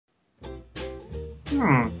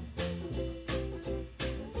Hmm.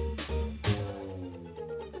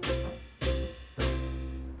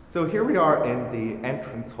 So here we are in the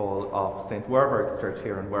entrance hall of St. Werburgh's Church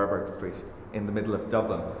here in Werburgh Street in the middle of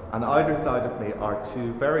Dublin. On either side of me are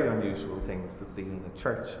two very unusual things to see in a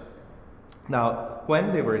church. Now,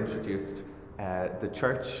 when they were introduced, the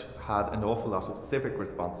church had an awful lot of civic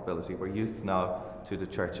responsibility. We're used now to the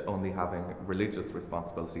church only having religious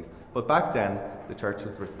responsibilities. But back then, the church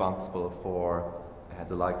was responsible for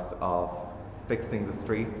the likes of fixing the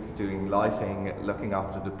streets, doing lighting, looking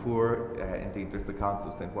after the poor. Indeed, there's accounts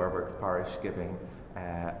of St. Werburgh's parish giving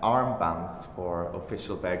armbands for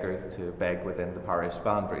official beggars to beg within the parish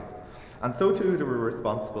boundaries. And so too they were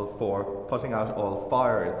responsible for putting out all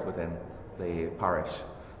fires within the parish.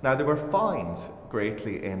 Now they were fined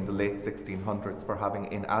greatly in the late 1600s for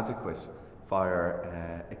having inadequate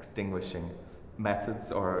fire extinguishing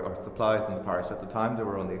methods or supplies in the parish. At the time they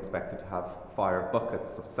were only expected to have fire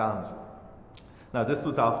buckets of sand. Now this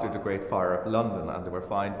was after the Great Fire of London and they were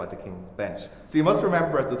fined by the King's Bench. So you must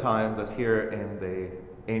remember at the time that here in the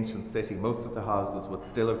ancient city most of the houses would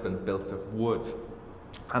still have been built of wood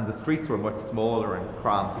and the streets were much smaller and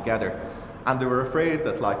crammed together. And they were afraid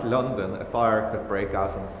that, like London, a fire could break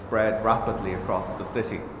out and spread rapidly across the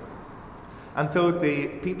city. And so the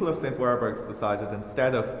people of St. Werburgh's decided,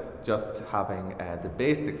 instead of just having the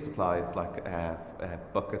basic supplies like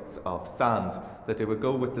buckets of sand, that they would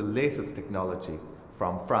go with the latest technology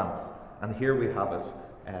from France. And here we have it,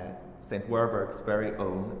 St. Werburgh's very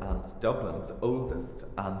own and Dublin's oldest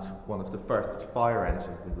and one of the first fire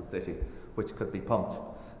engines in the city, which could be pumped.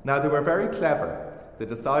 Now they were very clever. They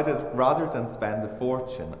decided, rather than spend a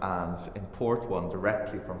fortune and import one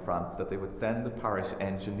directly from France, that they would send the parish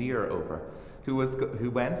engineer over, who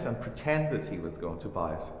went and pretended he was going to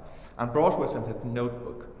buy it, and brought with him his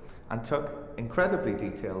notebook, and took incredibly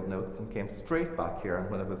detailed notes and came straight back here, and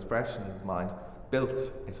when it was fresh in his mind,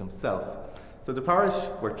 built it himself. So the parish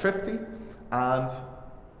were thrifty, and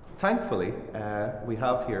thankfully we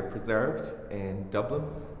have here preserved in Dublin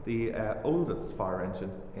the oldest fire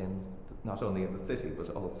engine in not only in the city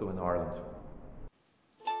but also in Ireland.